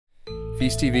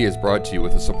Feast TV is brought to you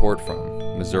with the support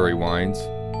from Missouri Wines,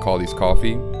 Caldy's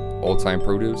Coffee, Old Time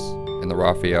Produce, and the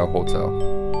Raphael Hotel.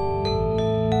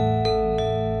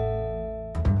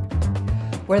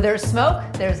 Where there's smoke,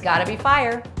 there's gotta be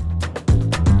fire.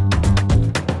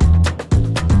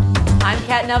 I'm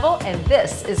Kat Neville, and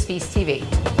this is Feast TV.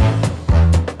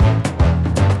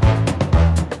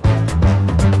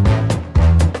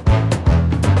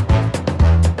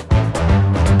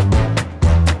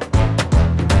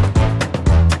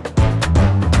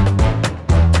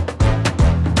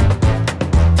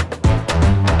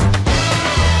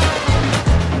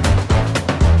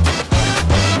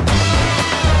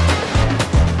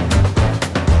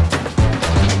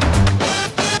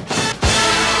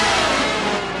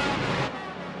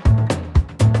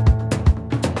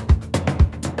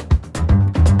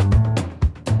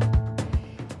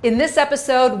 In this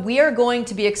episode, we are going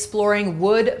to be exploring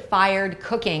wood-fired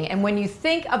cooking. And when you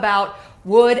think about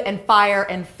wood and fire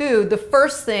and food, the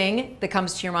first thing that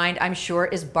comes to your mind, I'm sure,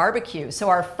 is barbecue. So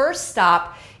our first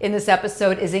stop in this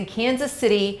episode is in Kansas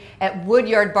City at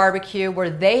Woodyard BBQ, where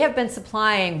they have been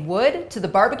supplying wood to the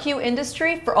barbecue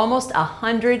industry for almost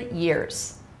 100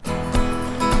 years.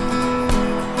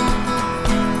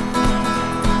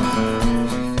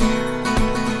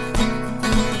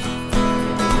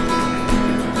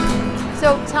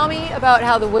 So tell me about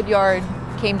how the Woodyard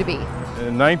came to be.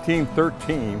 In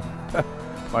 1913,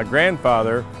 my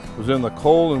grandfather was in the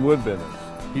coal and wood business.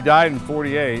 He died in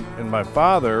 '48, and my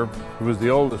father, who was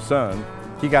the oldest son,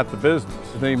 he got the business.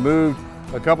 And he moved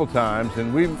a couple times,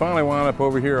 and we finally wound up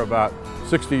over here about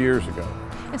 60 years ago.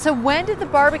 And so when did the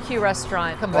barbecue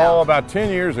restaurant come about? Oh, about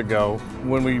 10 years ago,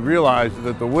 when we realized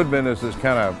that the wood business is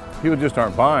kind of, people just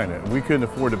aren't buying it. We couldn't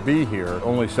afford to be here,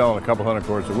 only selling a couple hundred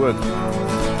cords of wood.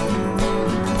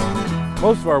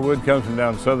 Most of our wood comes from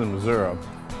down southern Missouri.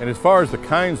 And as far as the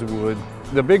kinds of wood,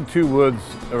 the big two woods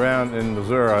around in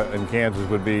Missouri and Kansas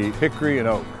would be hickory and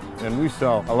oak. And we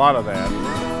sell a lot of that.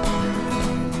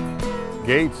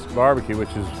 Gates Barbecue,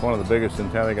 which is one of the biggest in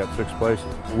town, they got 6 places.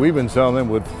 We've been selling them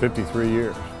wood for 53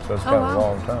 years. So that's kind of a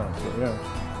long time. So, yeah.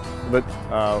 But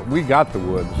we got the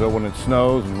wood, so when it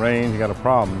snows and rains, you got a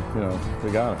problem, you know, we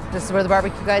got it. This is where the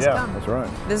barbecue guys come. Yeah, that's right.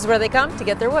 This is where they come to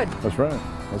get their wood. That's right.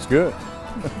 That's good.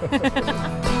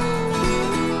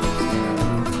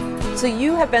 So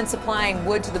you have been supplying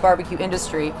wood to the barbecue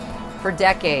industry for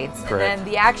decades. Correct. And then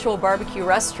the actual barbecue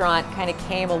restaurant kind of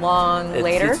came along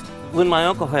later. When my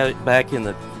uncle had it back in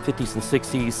the 50s and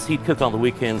 60s, he'd cook on the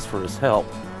weekends for his help.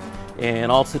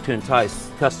 And also to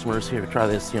entice customers here to try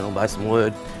this, you know, buy some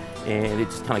wood. And it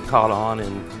just kind of caught on,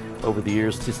 and over the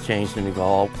years just changed and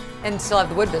evolved. And still have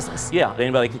the wood business. Yeah,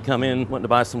 anybody could come in wanting to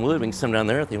buy some wood, we can send them down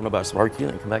there. If they want to buy some barbecue,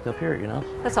 they can come back up here, you know.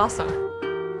 That's awesome.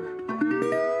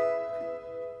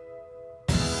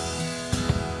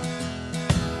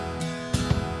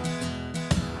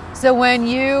 So when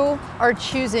you are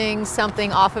choosing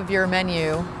something off of your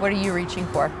menu, what are you reaching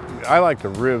for? I like the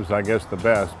ribs, I guess, the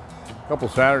best. A couple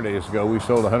Saturdays ago, we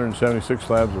sold 176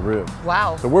 slabs of ribs.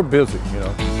 Wow. So we're busy, you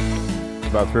know.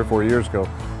 About 3 or 4 years ago,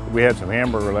 we had some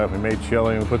hamburger left. We made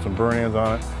chili and we put some burn-ins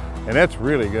on it. And that's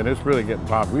really good. It's really getting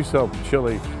popular. We sell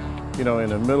chili, you know, in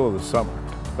the middle of the summer.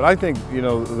 But I think, you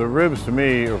know, the ribs to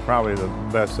me are probably the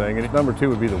best thing. And number 2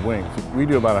 would be the wings. We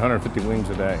do about 150 wings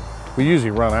a day. We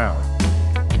usually run out.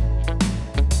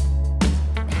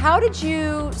 How did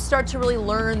you start to really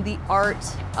learn the art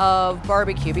of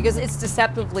barbecue? Because it's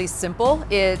deceptively simple.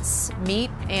 It's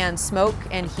meat and smoke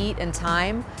and heat and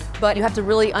time, but you have to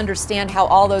really understand how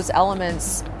all those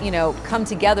elements, you know, come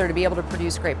together to be able to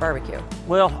produce great barbecue.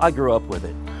 Well, I grew up with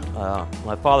it.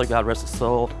 My father, God rest his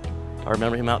soul, I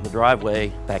remember him out in the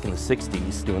driveway back in the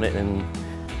 60s doing it, and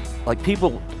like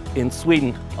people in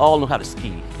Sweden all know how to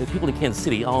ski. The people in Kansas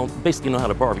City all basically know how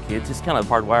to barbecue. It's just kind of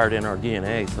hardwired in our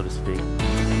DNA, so to speak.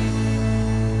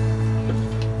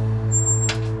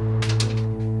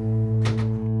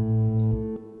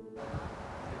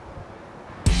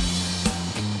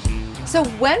 So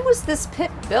when was this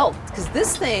pit built? Because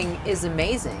this thing is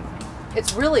amazing.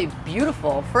 It's really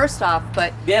beautiful, first off,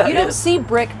 but yeah, you don't see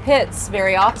brick pits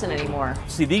very often anymore.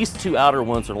 See, these 2 outer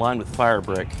ones are lined with fire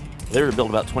brick. They were built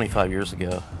about 25 years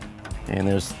ago, and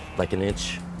there's like an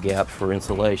inch gap for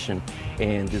insulation,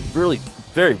 and it's really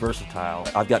very versatile.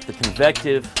 I've got the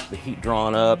convective, the heat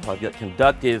drawn up. I've got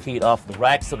conductive heat off the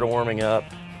racks that are warming up,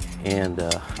 and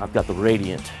I've got the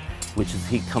radiant, which is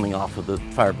heat coming off of the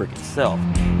fire brick itself.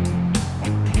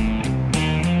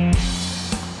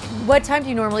 What time do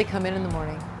you normally come in the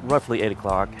morning? Roughly 8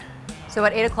 o'clock. So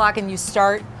at 8 o'clock, and you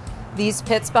start these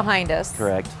pits behind us.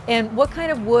 Correct. And what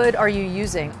kind of wood are you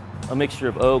using? a mixture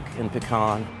of oak and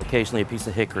pecan, occasionally a piece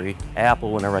of hickory,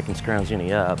 apple whenever I can scrounge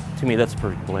any up. To me, that's a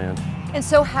perfect blend. And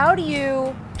so how do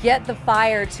you get the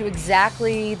fire to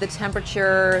exactly the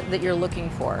temperature that you're looking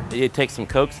for? It takes some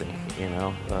coaxing, you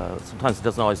know. Sometimes it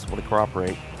doesn't always want to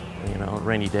cooperate, you know, a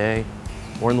rainy day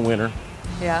or in the winter.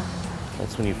 Yeah.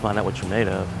 That's when you find out what you're made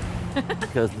of.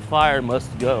 Because the fire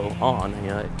must go on. You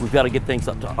know, we've got to get things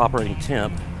up to operating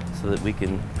temp so that we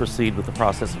can proceed with the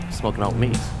process of smoking all the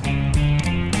meats.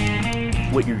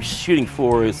 What you're shooting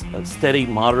for is a steady,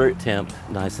 moderate temp,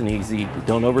 nice and easy.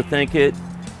 Don't overthink it,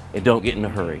 and don't get in a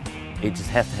hurry. It just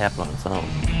has to happen on its own.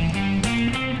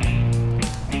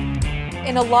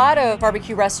 In a lot of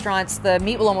barbecue restaurants, the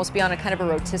meat will almost be on a kind of a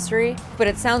rotisserie, but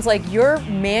it sounds like you're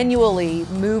manually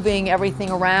moving everything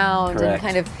around. Correct. And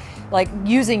kind of like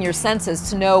using your senses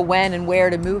to know when and where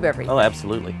to move everything. Oh,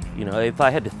 absolutely. You know, if I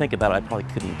had to think about it, I probably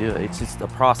couldn't do it. It's just a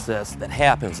process that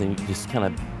happens, and you just kind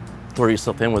of throw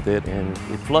yourself in with it, and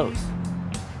it flows.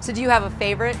 So do you have a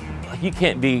favorite? You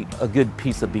can't beat a good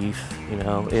piece of beef, you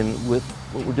know, and with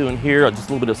what we're doing here, just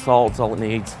a little bit of salt is all it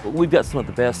needs. We've got some of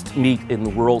the best meat in the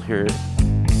world here.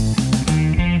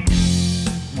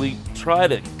 We try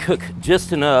to cook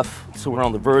just enough so we're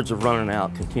on the verge of running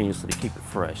out continuously to keep it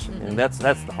fresh, and that's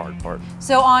the hard part.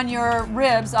 So on your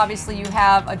ribs, obviously you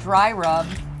have a dry rub.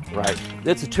 Right.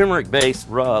 It's a turmeric-based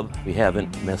rub. We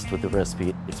haven't messed with the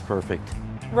recipe. It's perfect.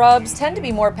 Rubs tend to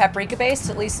be more paprika-based,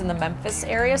 at least in the Memphis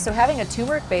area, so having a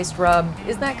turmeric-based rub,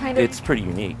 isn't that kind of... It's pretty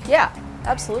unique. Yeah,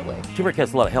 absolutely. Turmeric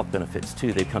has a lot of health benefits,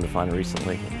 too, they've come to find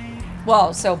recently.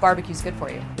 Well, so barbecue's good for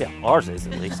you. Yeah, ours is,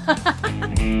 at least.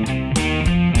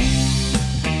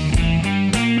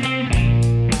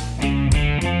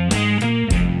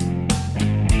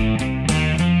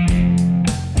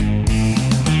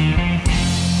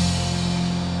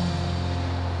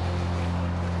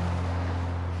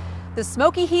 The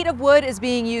smoky heat of wood is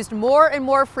being used more and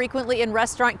more frequently in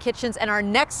restaurant kitchens, and our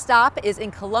next stop is in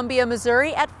Columbia,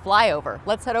 Missouri at Flyover.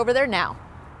 Let's head over there now.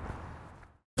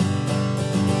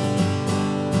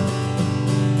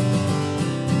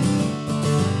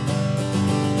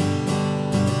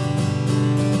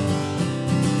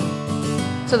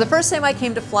 So the first time I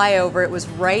came to Flyover, it was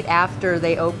right after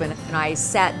they opened, and I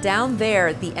sat down there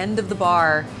at the end of the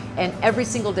bar, and every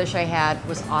single dish I had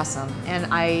was awesome. And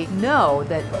I know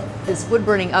that this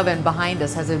wood-burning oven behind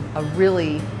us has a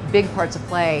really big part to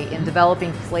play in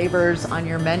developing flavors on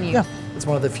your menu. Yeah, it's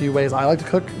one of the few ways I like to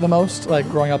cook the most. Like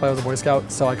growing up, I was a Boy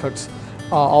Scout, so I cooked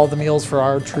all the meals for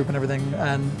our troop and everything,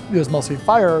 and it was mostly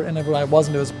fire, and when I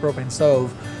wasn't, it was propane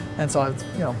stove. And so I was,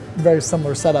 you know, very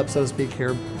similar setup, so to speak,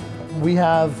 here. We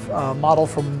have a model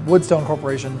from Woodstone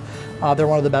Corporation. They're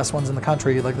one of the best ones in the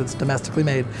country, like that's domestically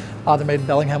made. They're made in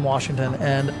Bellingham, Washington,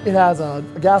 and it has a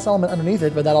gas element underneath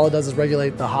it, but that all it does is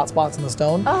regulate the hot spots in the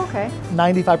stone. Oh, okay.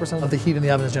 95% of the heat in the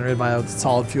oven is generated by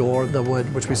solid fuel, or the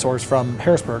wood, which we source from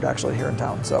Harrisburg, actually, here in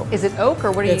town. So is it oak,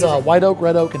 or what are you using? using? It's white oak,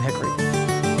 red oak, and hickory.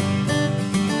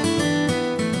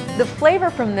 The flavor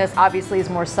from this obviously is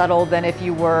more subtle than if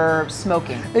you were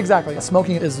smoking. Exactly.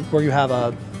 Smoking is where you have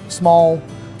a small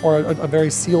or a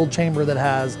very sealed chamber that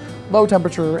has low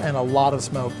temperature and a lot of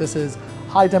smoke. This is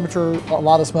high temperature, a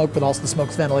lot of smoke, but also the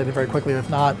smoke's ventilated very quickly. If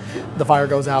not, the fire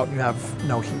goes out and you have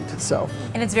no heat. So.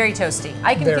 And it's very toasty.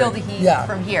 I can feel the heat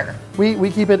from here. We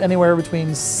keep it anywhere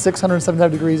between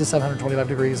 675 degrees to 725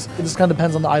 degrees. It just kind of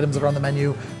depends on the items that are on the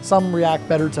menu. Some react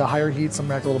better to higher heat, some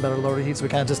react a little better to lower heat, so we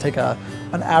kind of just take an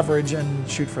average and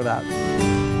shoot for that.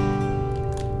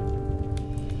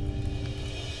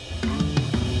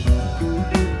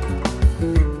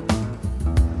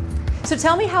 So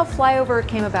tell me how Flyover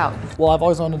came about. Well, I've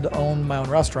always wanted to own my own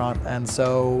restaurant, and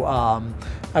so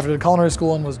after I did culinary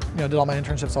school and did all my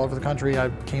internships all over the country, I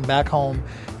came back home,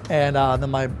 and then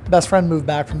my best friend moved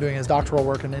back from doing his doctoral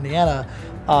work in Indiana,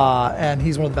 and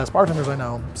he's one of the best bartenders I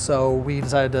know. So we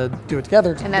decided to do it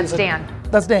together. And that's Dan.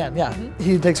 That's Dan, yeah. Mm-hmm.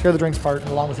 He takes care of the drinks part,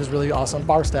 along with his really awesome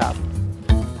bar staff.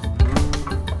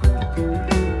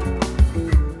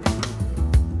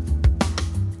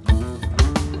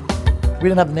 We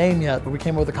didn't have a name yet, but we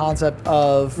came up with the concept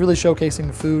of really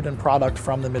showcasing food and product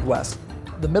from the Midwest.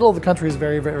 The middle of the country is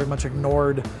very, very much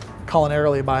ignored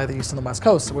culinarily by the East and the West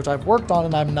Coast, which I've worked on,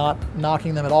 and I'm not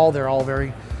knocking them at all. They're all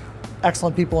very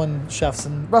excellent people and chefs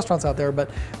and restaurants out there, but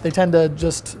they tend to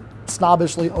just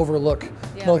snobbishly overlook the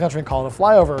middle of the country and call it a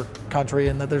flyover country,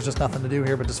 and that there's just nothing to do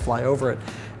here but just fly over it.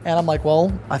 And I'm like,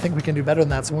 well, I think we can do better than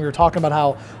that. So when we were talking about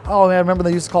how, oh man, I remember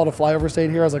they used to call it a flyover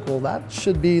state here, I was like, well, that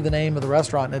should be the name of the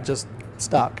restaurant, and it just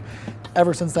stuck.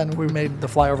 Ever since then, we made the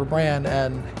Flyover brand,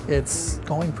 and it's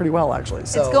going pretty well, actually.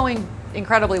 So, it's going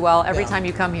incredibly well. Every time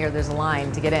you come here, there's a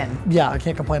line to get in. Yeah, I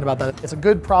can't complain about that. It's a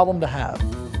good problem to have.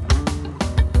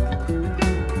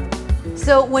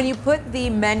 So when you put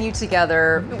the menu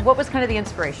together, what was kind of the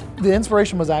inspiration? The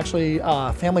inspiration was actually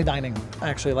family dining,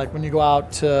 actually, like when you go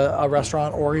out to a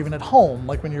restaurant or even at home,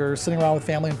 like when you're sitting around with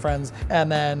family and friends,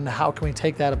 and then how can we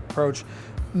take that approach,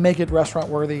 make it restaurant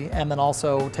worthy, and then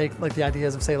also take like the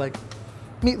ideas of say like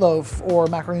meatloaf or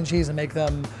macaroni and cheese and make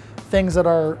them things that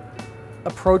are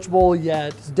approachable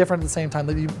yet different at the same time,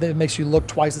 that makes you look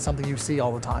twice at something you see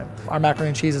all the time. Our macaroni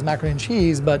and cheese is macaroni and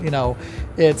cheese, but you know,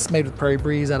 it's made with Prairie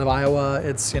Breeze out of Iowa.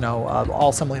 It's, you know,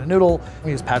 all semolina noodle.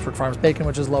 We use Patchwork Farms bacon,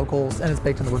 which is local, and it's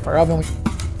baked in the wood fire oven.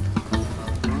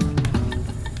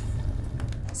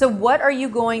 So what are you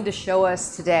going to show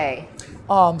us today?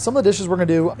 Some of the dishes we're gonna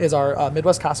do is our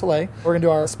Midwest cassoulet. We're gonna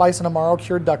do our spice and amaro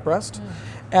cured duck breast.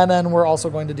 And then we're also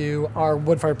going to do our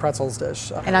wood-fired pretzels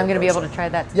dish. And I'm going to be able to try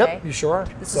that today? Yep, you sure are.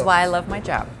 This is why I love my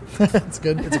job. It's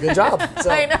good. It's a good job. So.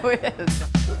 I know it is.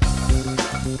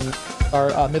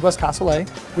 Our Midwest cassoulet.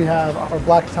 We have our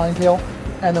black Italian kale,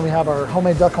 and then we have our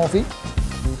homemade duck confit.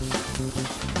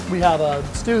 We have a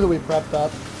stew that we prepped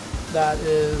up that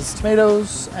is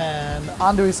tomatoes and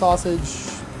andouille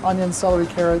sausage, onions, celery,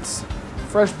 carrots,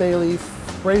 fresh bay leaf,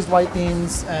 braised white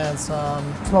beans, and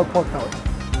some smoked pork belly.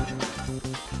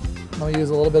 We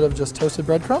use a little bit of just toasted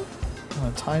breadcrumb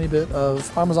and a tiny bit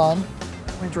of Parmesan.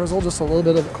 We drizzle just a little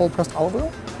bit of cold pressed olive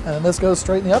oil, and then this goes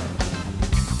straight in the oven.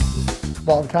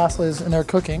 While the cassoulet is in there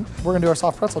cooking, we're gonna do our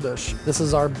soft pretzel dish. This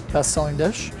is our best-selling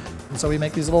dish, and so we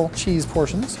make these little cheese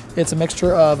portions. It's a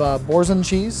mixture of Borzen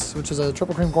cheese, which is a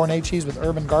triple cream gourmet cheese with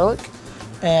herb and garlic,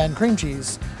 and cream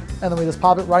cheese. And then we just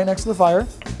pop it right next to the fire.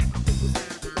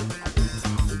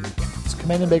 It's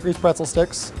Canadian Bakery's pretzel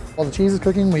sticks. While the cheese is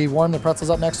cooking, we warm the pretzels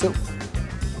up next to it.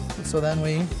 So then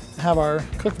we have our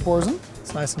cooked Borzen.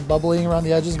 It's nice and bubbly around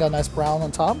the edges, got a nice brown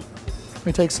on top.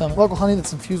 We take some local honey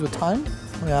that's infused with thyme.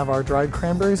 We have our dried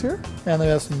cranberries here, and then we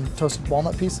have some toasted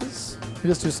walnut pieces. We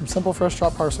just do some simple fresh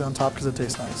chopped parsley on top because it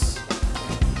tastes nice.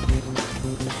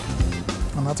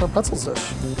 And that's our pretzels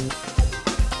dish.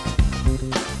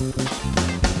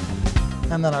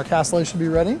 And then our cassoulet should be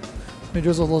ready. We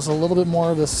drizzle just a little bit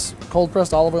more of this cold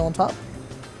pressed olive oil on top.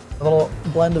 A little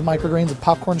blend of microgreens of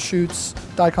popcorn shoots,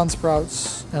 daikon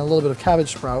sprouts, and a little bit of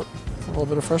cabbage sprout, a little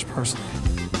bit of fresh parsley.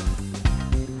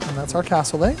 And that's our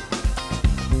cassoulet.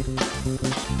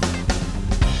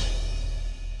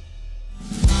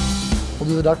 We'll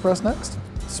do the duck breast next.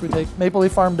 So we take Maple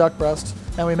Leaf Farm duck breast,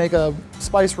 and we make a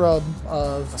spice rub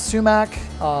of sumac,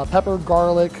 pepper,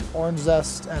 garlic, orange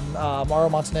zest, and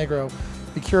Amaro Montenegro.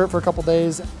 We cure it for a couple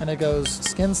days, and it goes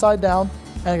skin side down,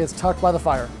 and it gets tucked by the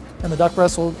fire. And the duck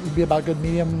breast will be about good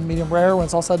medium rare when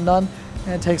it's all said and done,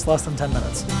 and it takes less than 10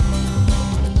 minutes.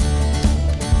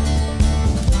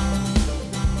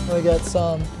 Then we get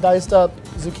some diced up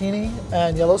zucchini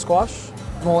and yellow squash.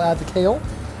 And we'll add the kale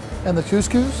and the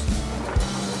couscous.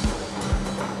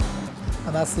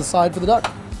 And that's the side for the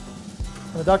duck.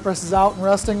 And the duck breast is out and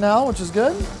resting now, which is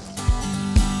good.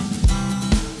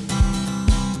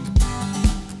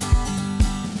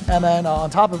 And then on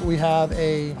top of it, we have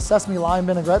a sesame lime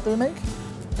vinaigrette that we make.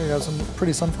 We have some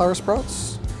pretty sunflower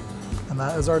sprouts. And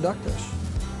that is our duck dish.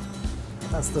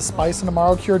 That's the spice and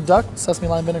amaro cured duck, sesame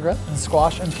lime vinaigrette, and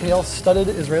squash and kale studded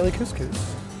Israeli couscous.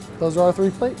 Those are our 3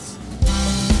 plates.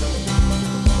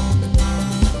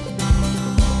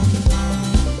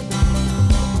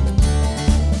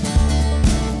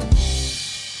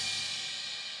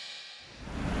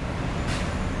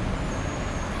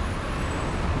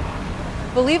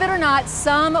 Believe it or not,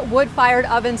 some wood-fired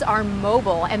ovens are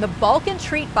mobile, and the Balkan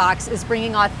Treat Box is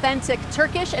bringing authentic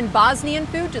Turkish and Bosnian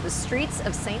food to the streets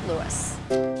of St. Louis.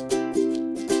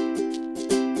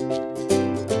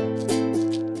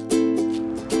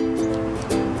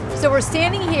 So we're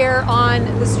standing here on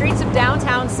the streets of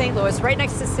downtown St. Louis, right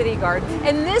next to City Guard,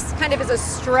 and this kind of is a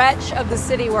stretch of the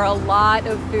city where a lot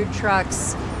of food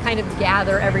trucks kind of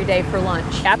gather every day for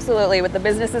lunch. Absolutely, with the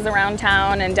businesses around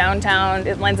town and downtown,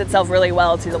 it lends itself really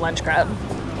well to the lunch crowd.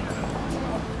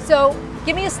 So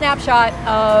give me a snapshot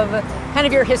of kind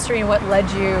of your history and what led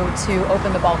you to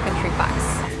open the Balkan Treat Box.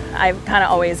 I kind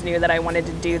of always knew that I wanted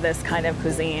to do this kind of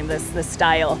cuisine, this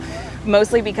style,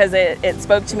 mostly because it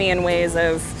spoke to me in ways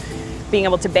of being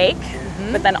able to bake,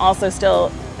 but then also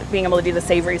still being able to do the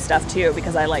savory stuff too,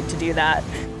 because I like to do that.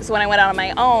 So when I went out on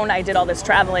my own, I did all this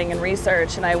traveling and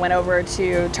research, and I went over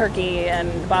to Turkey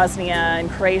and Bosnia and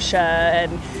Croatia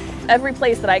and every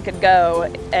place that I could go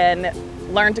and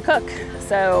learn to cook.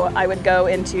 So I would go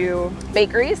into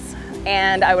bakeries,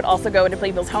 and I would also go into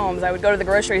people's homes. I would go to the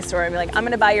grocery store and be like, I'm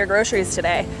gonna buy your groceries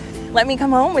today. Let me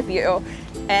come home with you.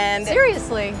 And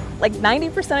seriously? Like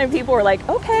 90% of people were like,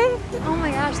 okay. Oh my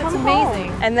gosh, that's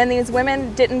amazing. Home. And then these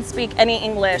women didn't speak any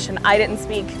English, and I didn't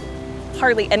speak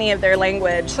hardly any of their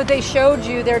language. But they showed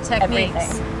you their techniques.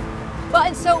 Everything. Well,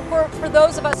 and so for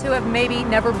those of us who have maybe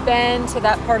never been to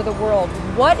that part of the world,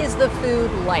 what is the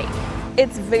food like?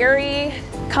 It's very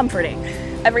comforting.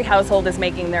 Every household is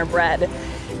making their bread.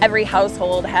 Every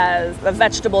household has a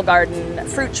vegetable garden,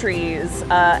 fruit trees,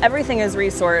 everything is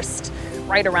resourced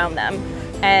right around them.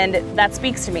 And that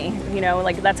speaks to me, you know,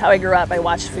 like that's how I grew up. I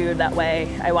watched food that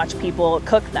way. I watched people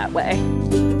cook that way.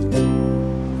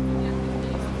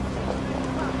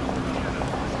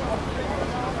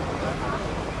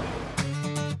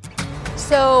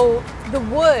 So the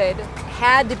wood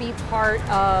had to be part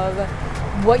of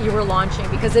what you were launching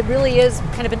because it really is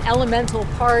kind of an elemental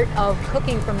part of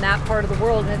cooking from that part of the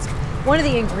world, and it's one of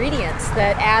the ingredients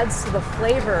that adds to the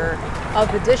flavor of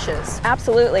the dishes.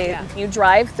 Absolutely. Yeah. You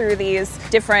drive through these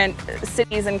different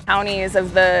cities and counties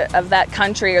of that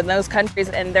country or those countries,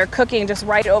 and they're cooking just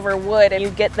right over wood, and you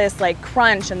get this like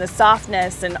crunch and the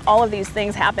softness, and all of these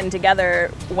things happen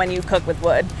together when you cook with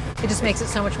wood. It just makes it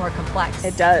so much more complex.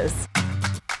 It does.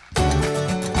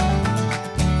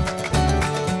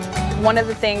 One of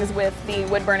the things with the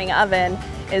wood burning oven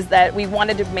is that we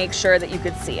wanted to make sure that you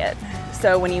could see it.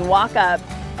 So when you walk up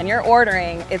and you're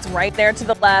ordering, it's right there to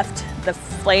the left, the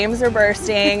flames are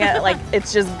bursting, like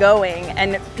it's just going,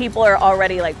 and people are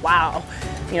already like, wow,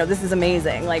 you know, this is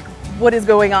amazing. Like, what is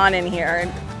going on in here?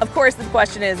 And of course the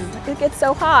question is, it gets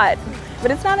so hot,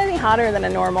 but it's not any hotter than a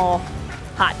normal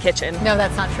hot kitchen. No,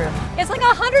 that's not true. It's like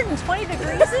 120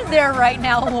 degrees in there right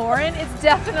now, Lauren. It's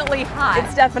definitely hot.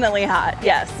 It's definitely hot,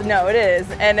 yes. No, it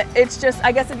is. And it's just,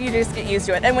 I guess if you just get used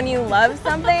to it. And when you love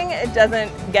something, it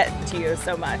doesn't get to you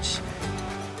so much.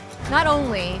 Not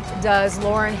only does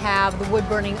Lauren have the wood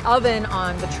burning oven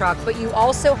on the truck, but you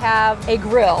also have a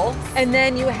grill, and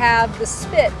then you have the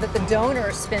spit that the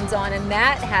donor spins on, and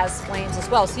that has flames as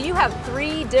well. So you have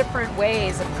 3 different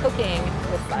ways of cooking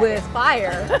with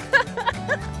fire.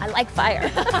 I like fire.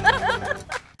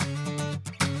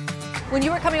 When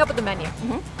you were coming up with the menu,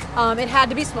 it had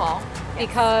to be small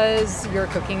because you're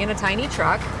cooking in a tiny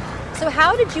truck. So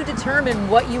how did you determine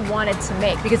what you wanted to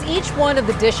make? Because each one of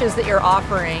the dishes that you're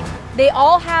offering, they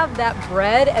all have that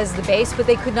bread as the base, but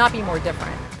they could not be more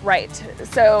different. Right.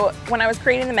 So when I was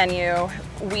creating the menu,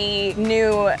 we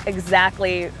knew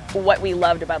exactly what we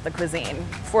loved about the cuisine.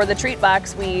 For the treat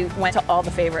box, we went to all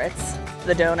the favorites.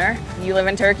 The doner. You live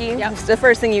in Turkey? Yep. The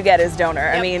first thing you get is doner.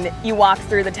 Yep. I mean, you walk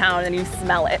through the town and you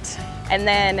smell it. And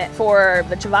then for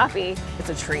the cevapi, it's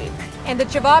a treat. And the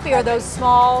cevapi are those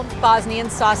small Bosnian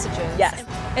sausages. Yes.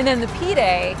 And then the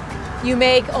pide, you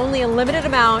make only a limited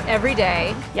amount every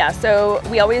day. Yeah, so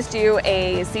we always do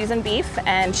a seasoned beef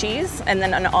and cheese, and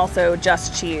then also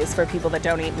just cheese for people that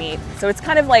don't eat meat. So it's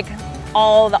kind of like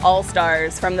all the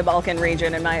all-stars from the Balkan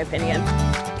region, in my opinion.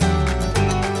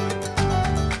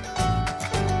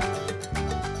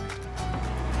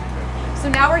 So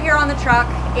now we're here on the truck,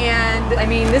 and I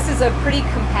mean, this is a pretty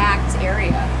compact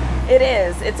area. It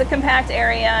is. It's a compact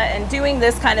area, and doing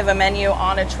this kind of a menu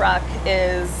on a truck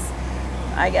is,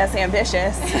 I guess,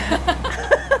 ambitious.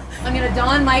 I'm gonna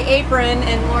don my apron,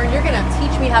 and Lauren, you're gonna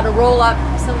teach me how to roll up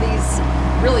some of these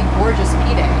really gorgeous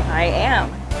pide. I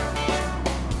am.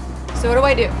 So what do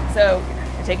I do? So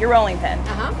you take your rolling pin,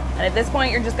 Uh-huh. and at this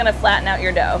point, you're just gonna flatten out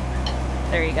your dough.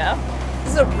 There you go.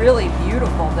 This is a really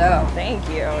beautiful dough. Thank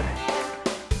you.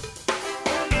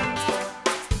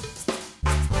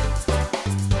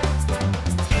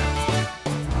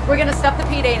 We're gonna stuff the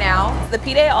pide now. The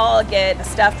pide all get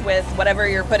stuffed with whatever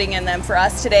you're putting in them. For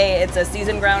us today, it's a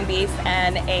seasoned ground beef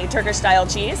and a Turkish-style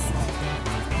cheese.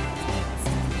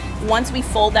 Once we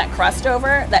fold that crust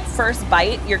over, that first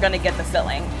bite, you're gonna get the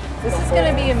filling. This is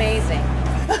gonna be amazing.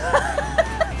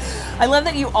 I love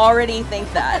that you already think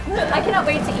that. I cannot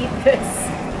wait to eat this.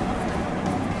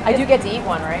 I do get to eat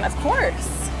one, right? Of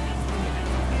course.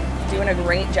 Doing a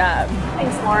great job.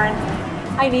 Thanks, Lauren.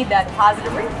 I need that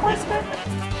positive reinforcement.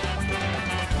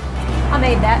 I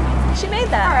made that. She made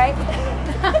that. All right.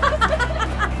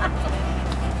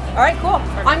 All right, cool.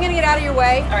 I'm gonna get out of your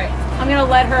way. All right. I'm gonna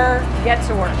let her get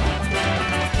to work.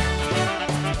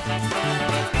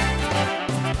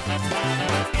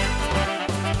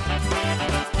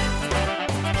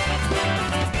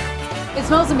 It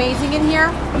smells amazing in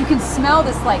here. You can smell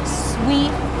this like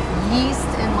sweet yeast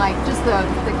and like just the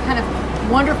kind of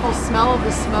wonderful smell of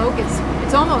the smoke.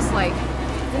 It's almost like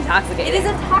Intoxicating. it is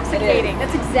intoxicating.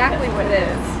 That's exactly what it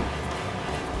is.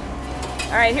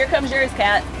 All right, here comes yours,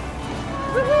 Kat.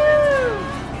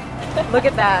 Woohoo! Look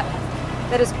at that.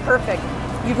 That is perfect.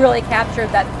 You've really captured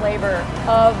that flavor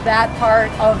of that part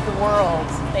of the world.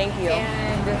 Thank you.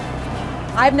 And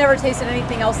I've never tasted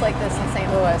anything else like this in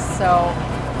St. Louis. So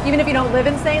even if you don't live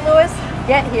in St. Louis,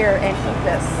 get here and eat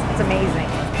this. It's amazing.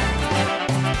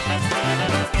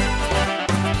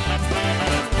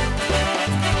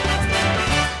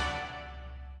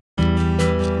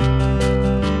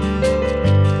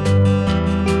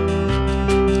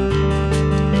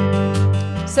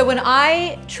 So when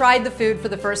I tried the food for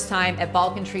the first time at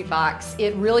Balkan Treat Box,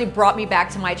 it really brought me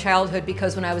back to my childhood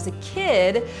because when I was a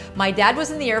kid, my dad was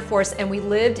in the Air Force and we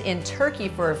lived in Turkey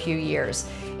for a few years.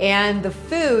 And the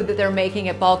food that they're making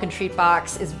at Balkan Treat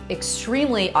Box is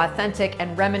extremely authentic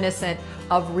and reminiscent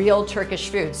of real Turkish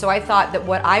food. So I thought that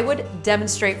what I would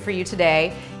demonstrate for you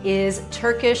today is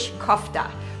Turkish kofte,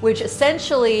 which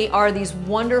essentially are these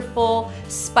wonderful,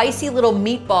 spicy little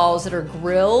meatballs that are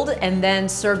grilled and then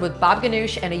served with bab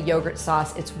ganoush and a yogurt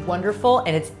sauce. It's wonderful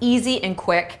and it's easy and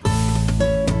quick.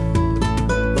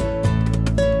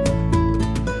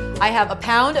 I have a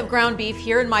pound of ground beef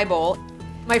here in my bowl.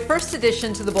 My first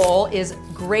addition to the bowl is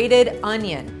grated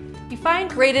onion. You find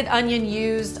grated onion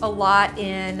used a lot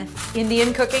in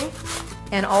Indian cooking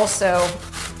and also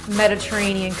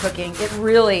Mediterranean cooking. It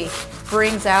really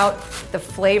brings out the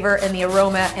flavor and the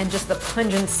aroma and just the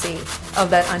pungency of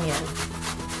that onion.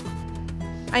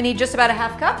 I need just about a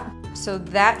half cup, so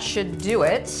that should do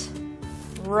it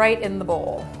right in the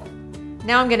bowl.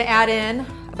 Now I'm gonna add in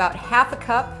about half a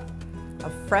cup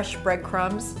of fresh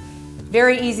breadcrumbs.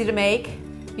 Very easy to make.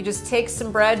 You just take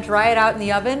some bread, dry it out in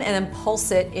the oven, and then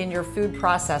pulse it in your food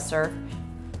processor.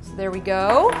 So there we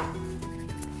go.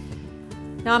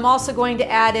 Now I'm also going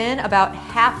to add in about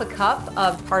half a cup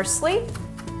of parsley,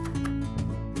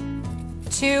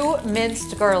 2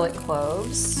 minced garlic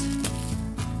cloves.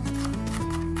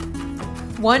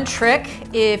 One trick,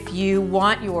 if you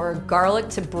want your garlic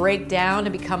to break down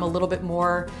and become a little bit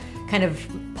more kind of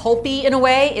pulpy in a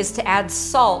way, is to add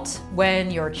salt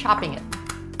when you're chopping it.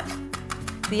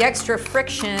 The extra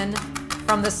friction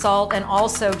from the salt and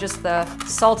also just the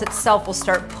salt itself will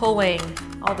start pulling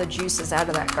all the juices out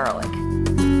of that garlic.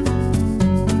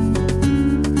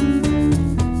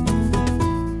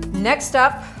 Next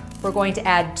up, we're going to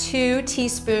add 2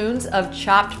 teaspoons of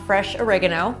chopped fresh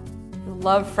oregano. I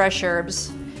love fresh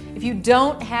herbs. If you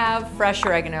don't have fresh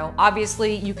oregano,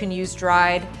 obviously you can use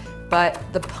dried, but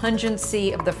the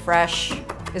pungency of the fresh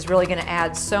is really going to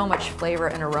add so much flavor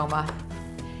and aroma.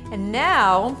 And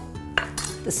now,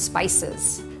 the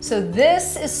spices. So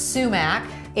this is sumac,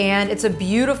 and it's a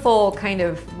beautiful kind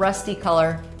of rusty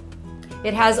color.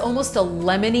 It has almost a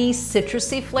lemony,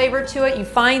 citrusy flavor to it. You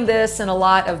find this in a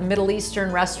lot of Middle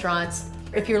Eastern restaurants.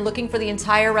 If you're looking for the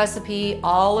entire recipe,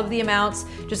 all of the amounts,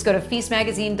 just go to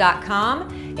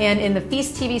feastmagazine.com, and in the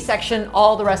Feast TV section,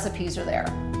 all the recipes are there.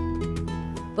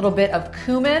 A little bit of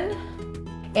cumin,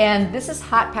 and this is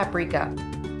hot paprika.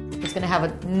 It's gonna have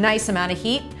a nice amount of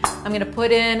heat. I'm gonna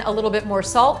put in a little bit more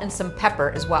salt and some pepper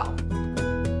as well.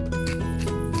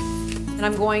 And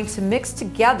I'm going to mix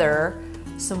together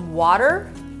some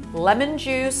water, lemon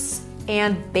juice,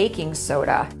 and baking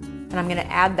soda. And I'm gonna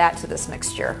add that to this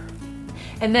mixture.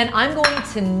 And then I'm going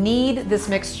to knead this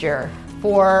mixture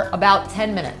for about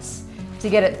 10 minutes to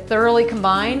get it thoroughly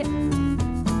combined.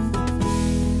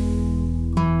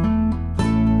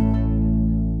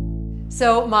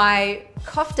 So my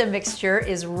kofte mixture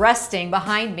is resting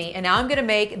behind me, and now I'm gonna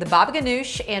make the baba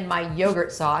ganoush and my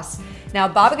yogurt sauce. Now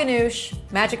baba ganoush,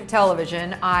 magic of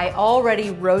television, I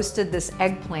already roasted this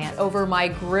eggplant over my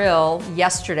grill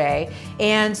yesterday,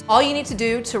 and all you need to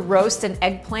do to roast an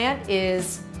eggplant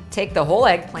is take the whole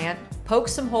eggplant, poke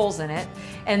some holes in it,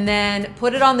 and then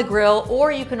put it on the grill,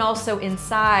 or you can also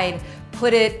inside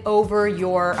put it over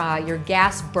your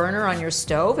gas burner on your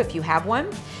stove if you have one.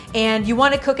 And you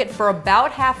want to cook it for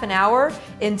about half an hour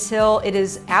until it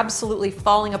is absolutely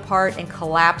falling apart and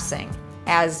collapsing,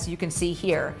 as you can see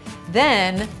here.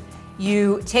 Then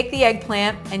you take the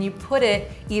eggplant and you put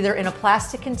it either in a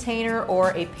plastic container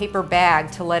or a paper bag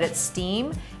to let it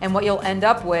steam. And what you'll end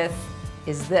up with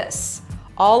is this.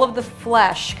 All of the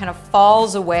flesh kind of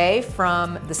falls away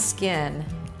from the skin,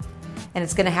 and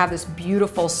it's gonna have this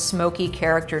beautiful smoky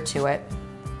character to it.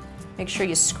 Make sure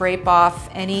you scrape off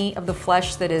any of the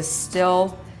flesh that is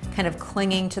still kind of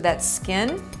clinging to that skin.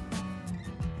 All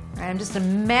right, I'm just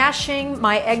mashing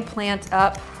my eggplant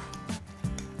up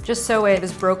just so it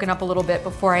is broken up a little bit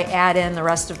before I add in the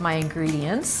rest of my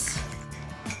ingredients.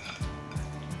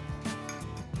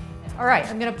 All right,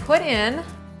 I'm gonna put in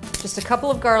just a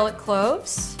couple of garlic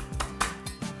cloves.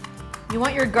 You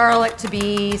want your garlic to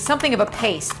be something of a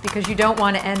paste because you don't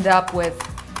want to end up with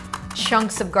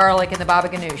chunks of garlic in the baba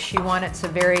ganoush. You want it to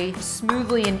very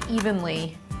smoothly and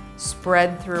evenly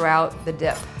spread throughout the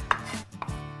dip.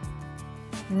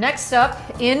 Next up,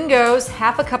 in goes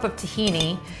half a cup of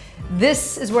tahini.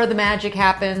 This is where the magic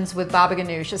happens with baba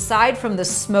ganoush. Aside from the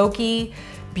smoky,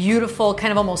 beautiful,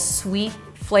 kind of almost sweet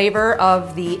flavor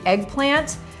of the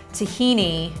eggplant,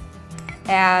 tahini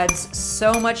adds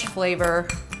so much flavor.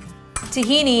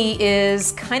 Tahini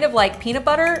is kind of like peanut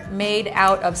butter made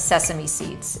out of sesame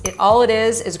seeds. All it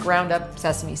is ground up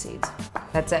sesame seeds.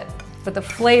 That's it. But the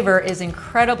flavor is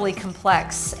incredibly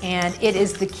complex, and it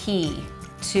is the key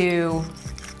to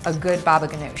a good baba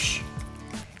ganoush.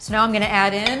 So now I'm gonna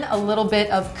add in a little bit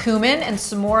of cumin and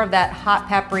some more of that hot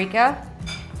paprika.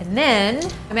 And then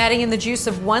I'm adding in the juice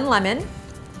of 1 lemon.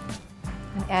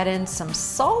 And add in some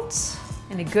salt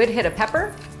and a good hit of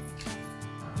pepper.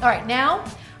 All right, now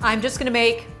I'm just gonna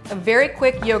make a very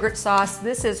quick yogurt sauce.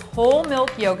 This is whole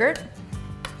milk yogurt.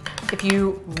 If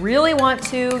you really want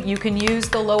to, you can use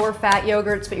the lower fat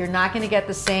yogurts, but you're not gonna get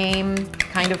the same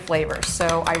kind of flavor.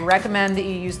 So I recommend that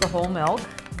you use the whole milk.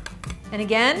 And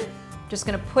again, just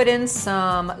gonna put in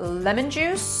some lemon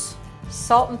juice,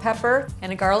 salt and pepper,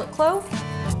 and a garlic clove.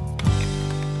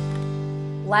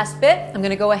 Last bit, I'm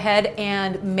gonna go ahead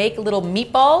and make little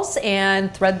meatballs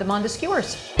and thread them onto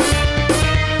skewers.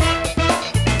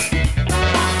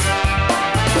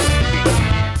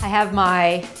 I have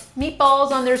my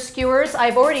meatballs on their skewers.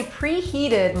 I've already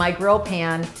preheated my grill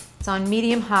pan. It's on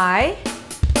medium high.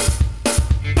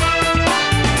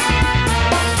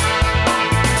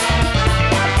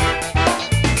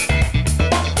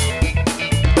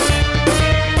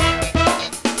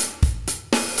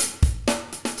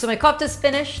 So my kofte is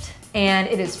finished, and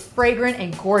it is fragrant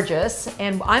and gorgeous.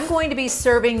 And I'm going to be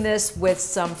serving this with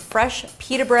some fresh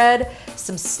pita bread,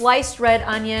 some sliced red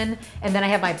onion, and then I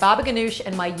have my baba ganoush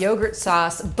and my yogurt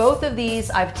sauce. Both of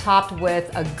these I've topped with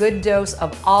a good dose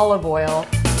of olive oil.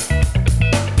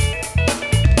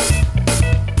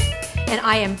 And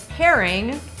I am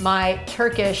pairing my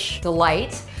Turkish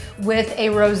delight with a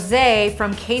rosé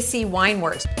from KC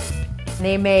Wineworks.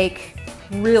 They make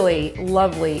really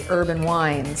lovely urban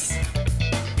wines.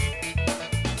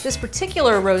 This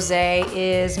particular rosé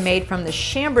is made from the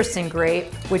Chambourcin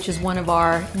grape, which is one of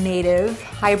our native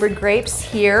hybrid grapes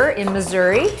here in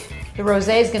Missouri. The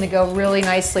rosé is going to go really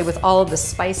nicely with all of the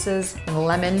spices and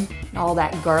lemon and all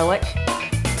that garlic.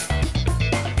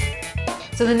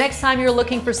 So the next time you're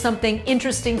looking for something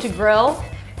interesting to grill,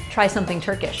 try something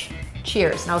Turkish.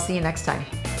 Cheers, and I'll see you next time.